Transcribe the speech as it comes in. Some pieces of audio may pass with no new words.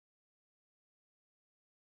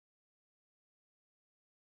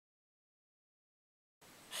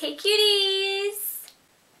Hey cuties!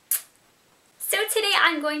 So today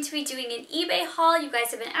I'm going to be doing an eBay haul. You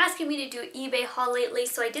guys have been asking me to do an eBay haul lately,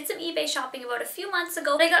 so I did some eBay shopping about a few months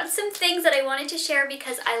ago. I got some things that I wanted to share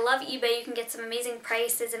because I love eBay. You can get some amazing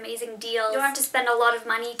prices, amazing deals. You don't have to spend a lot of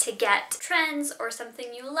money to get trends or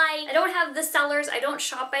something you like. I don't have the sellers. I don't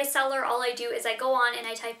shop by seller. All I do is I go on and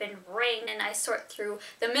I type in ring and I sort through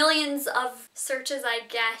the millions of searches I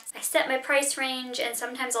get. I set my price range and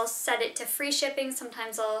sometimes I'll set it to free shipping.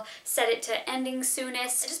 Sometimes I'll set it to ending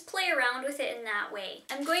soonest. I just play around with it in that way.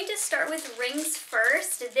 I'm going to start with rings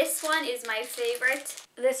first. This one is my favorite.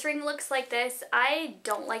 This ring looks like this. I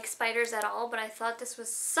don't like spiders at all, but I thought this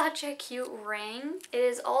was such a cute ring. It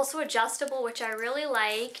is also adjustable, which I really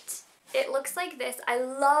liked. It looks like this. I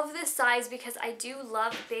love this size because I do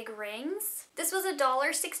love big rings. This was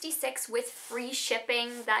 $1.66 with free shipping.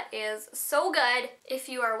 That is so good. If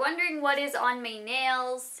you are wondering what is on my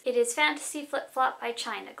nails, it is Fantasy Flip Flop by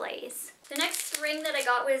China Glaze. The next ring that I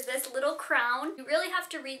got was this little crown. You really have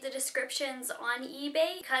to read the descriptions on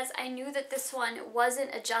eBay because I knew that this one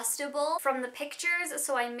wasn't adjustable from the pictures,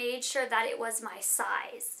 so I made sure that it was my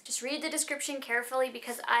size. Just read the description carefully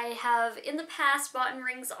because I have in the past bought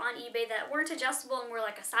rings on eBay that weren't adjustable and were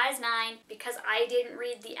like a size 9 because I didn't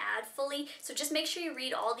read the ad fully. So just make sure you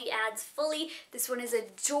read all the ads fully. This one is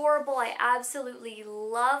adorable. I absolutely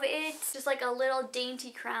love it. Just like a little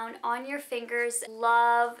dainty crown on your fingers.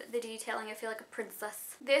 Love the detailing. I feel like a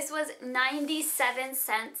princess. This was 97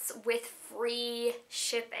 cents with free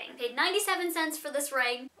shipping. Paid 97 cents for this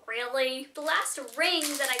ring. Really? The last ring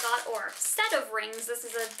that I got, or set of rings, this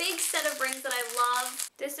is a big set of rings that I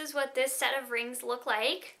love. This is what this set of rings look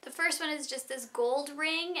like. The first one is just this gold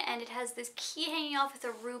ring and it has this key hanging off with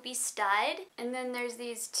a ruby stud. And then there's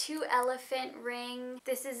these 2 elephant rings.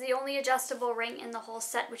 This is the only adjustable ring in the whole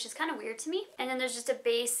set, which is kind of weird to me. And then there's just a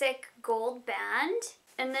basic gold band.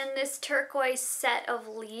 And then this turquoise set of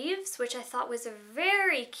leaves, which I thought was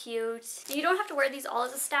very cute. You don't have to wear these all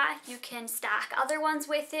as a stack. You can stack other ones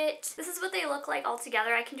with it. This is what they look like all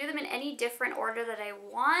together. I can do them in any different order that I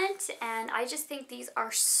want. And I just think these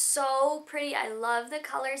are so pretty. I love the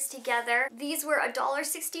colors together. These were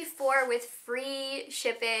 $1.64 with free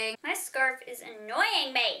shipping. My scarf is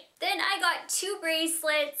annoying me. Then I got 2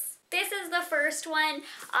 bracelets. This is the first one.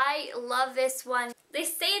 I love this one. They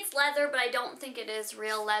say it's leather, but I don't think it is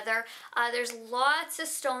real leather. There's lots of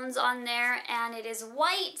stones on there, and it is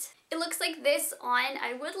white. It looks like this on.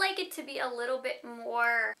 I would like it to be a little bit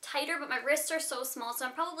more tighter, but my wrists are so small, so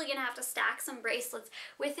I'm probably gonna have to stack some bracelets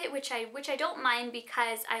with it, which I don't mind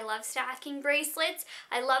because I love stacking bracelets.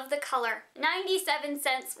 I love the color. 97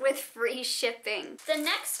 cents with free shipping. The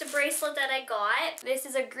next bracelet that I got, this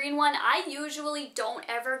is a green one. I usually don't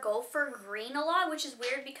ever go for green a lot, which is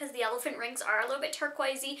weird because the elephant rings are a little bit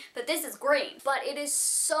turquoisey, but this is green. But it is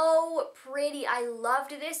so pretty. I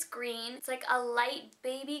loved this green. It's like a light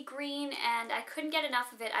baby green. And I couldn't get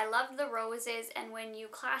enough of it. I loved the roses, and when you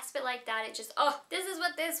clasp it like that, it just, oh, this is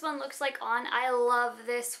what this one looks like on. I love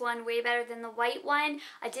this one way better than the white one.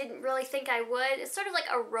 I didn't really think I would. It's sort of like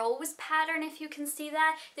a rose pattern, if you can see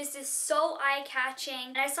that. This is so eye-catching.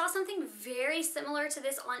 And I saw something very similar to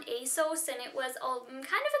this on ASOS, and it was kind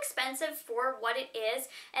of expensive for what it is.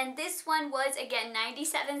 And this one was, again,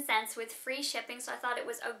 97 cents with free shipping, so I thought it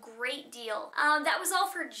was a great deal. That was all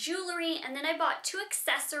for jewelry, and then I bought 2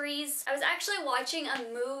 accessories. I was actually watching a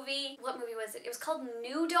movie. What movie was it? It was called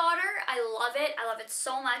New Daughter. I love it. I love it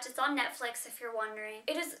so much. It's on Netflix if you're wondering.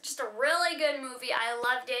 It is just a really good movie. I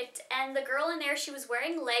loved it. And the girl in there, she was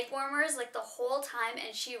wearing leg warmers like the whole time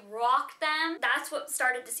and she rocked them. That's what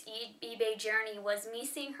started this eBay journey, was me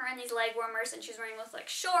seeing her in these leg warmers, and she was wearing with like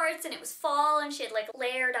shorts, and it was fall, and she had like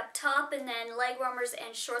layered up top and then leg warmers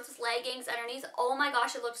and shorts with leggings underneath. Oh my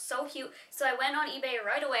gosh, it looked so cute. So I went on eBay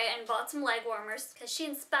right away and bought some leg warmers because she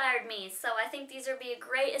inspired me. So I think these would be a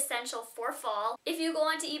great essential for fall. If you go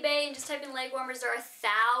onto eBay and just type in leg warmers, there are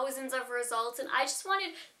thousands of results, and I just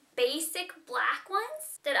wanted basic black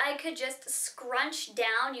ones that I could just scrunch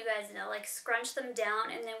down. You guys know, like scrunch them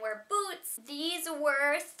down and then wear boots. These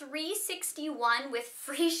were $3.61 with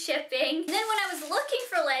free shipping. And then when I was looking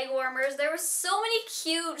for leg warmers, there were so many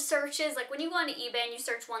cute searches. Like when you go onto eBay and you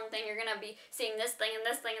search one thing, you're gonna be seeing this thing and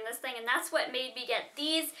this thing and this thing, and that's what made me get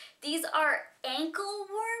these. These are ankle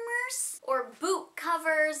warmers or boot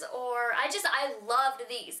covers, or I loved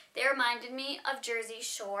these. They reminded me of Jersey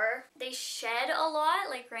Shore. They shed a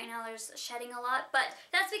lot, like right now there's shedding a lot, but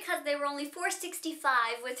that's because they were only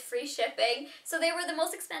 $4.65 with free shipping. So they were the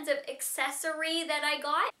most expensive accessory that I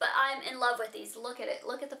got, but I'm in love with these. Look at it.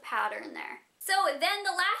 Look at the pattern there. So then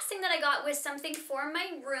the last thing that that I got was something for my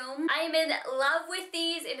room. I am in love with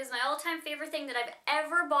these. It is my all-time favorite thing that I've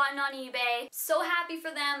ever bought on eBay. So happy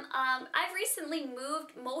for them. I've recently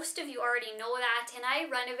moved. Most of you already know that, and I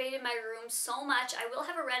renovated my room so much. I will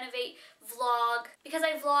have a renovate vlog because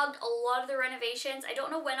I vlogged a lot of the renovations. I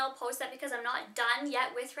don't know when I'll post that because I'm not done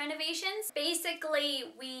yet with renovations. Basically,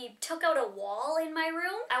 we took out a wall in my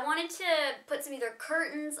room. I wanted to put some either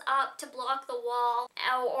curtains up to block the wall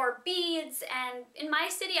or beads, and in my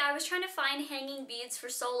city I was trying to find hanging beads for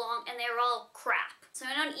so long and they were all crap. So I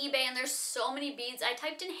went on eBay and there's so many beads. I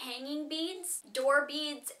typed in hanging beads, door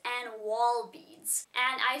beads, and wall beads.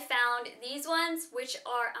 And I found these ones, which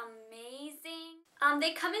are amazing.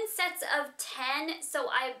 They come in sets of 10, so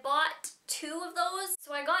I bought 2 of those.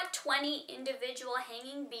 So I got 20 individual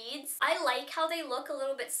hanging beads. I like how they look a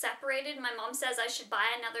little bit separated. My mom says I should buy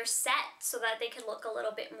another set so that they could look a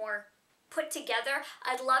little bit more put together.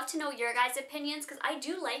 I'd love to know your guys' opinions because I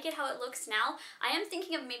do like it how it looks now. I am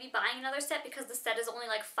thinking of maybe buying another set because the set is only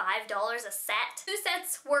like $5 a set. 2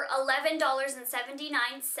 sets were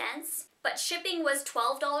 $11.79. But shipping was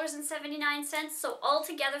 $12.79, so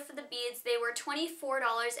altogether for the beads, they were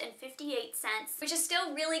 $24.58, which is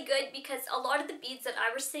still really good because a lot of the beads that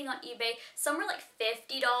I was seeing on eBay, some were like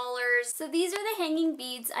 $50. So these are the hanging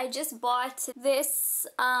beads. I just bought this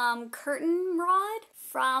curtain rod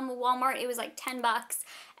from Walmart. It was like 10 bucks.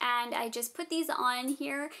 And I just put these on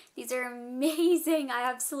here. These are amazing. I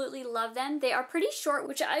absolutely love them. They are pretty short,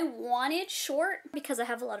 which I wanted short because I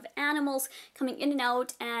have a lot of animals coming in and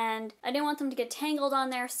out and I didn't want them to get tangled on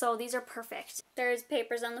there, so these are perfect. There's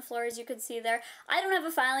papers on the floor, as you can see there. I don't have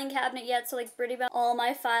a filing cabinet yet, so like pretty much all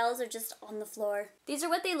my files are just on the floor. These are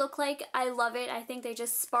what they look like. I love it. I think they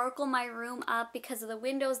just sparkle my room up because of the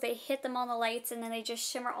windows. They hit them on the lights and then they just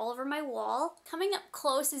shimmer all over my wall. Coming up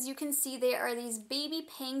close, as you can see, they are these baby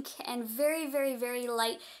pink and very, very, very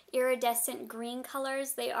light iridescent green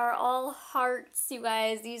colors. They are all hearts, you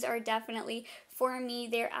guys. These are definitely for me.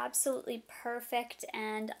 They're absolutely perfect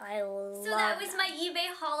and I love them. So that was my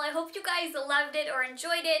eBay haul. I hope you guys loved it or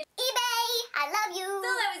enjoyed it. eBay, I love you. So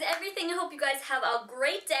that was everything. I hope you guys have a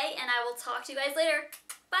great day and I will talk to you guys later.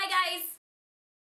 Bye, guys.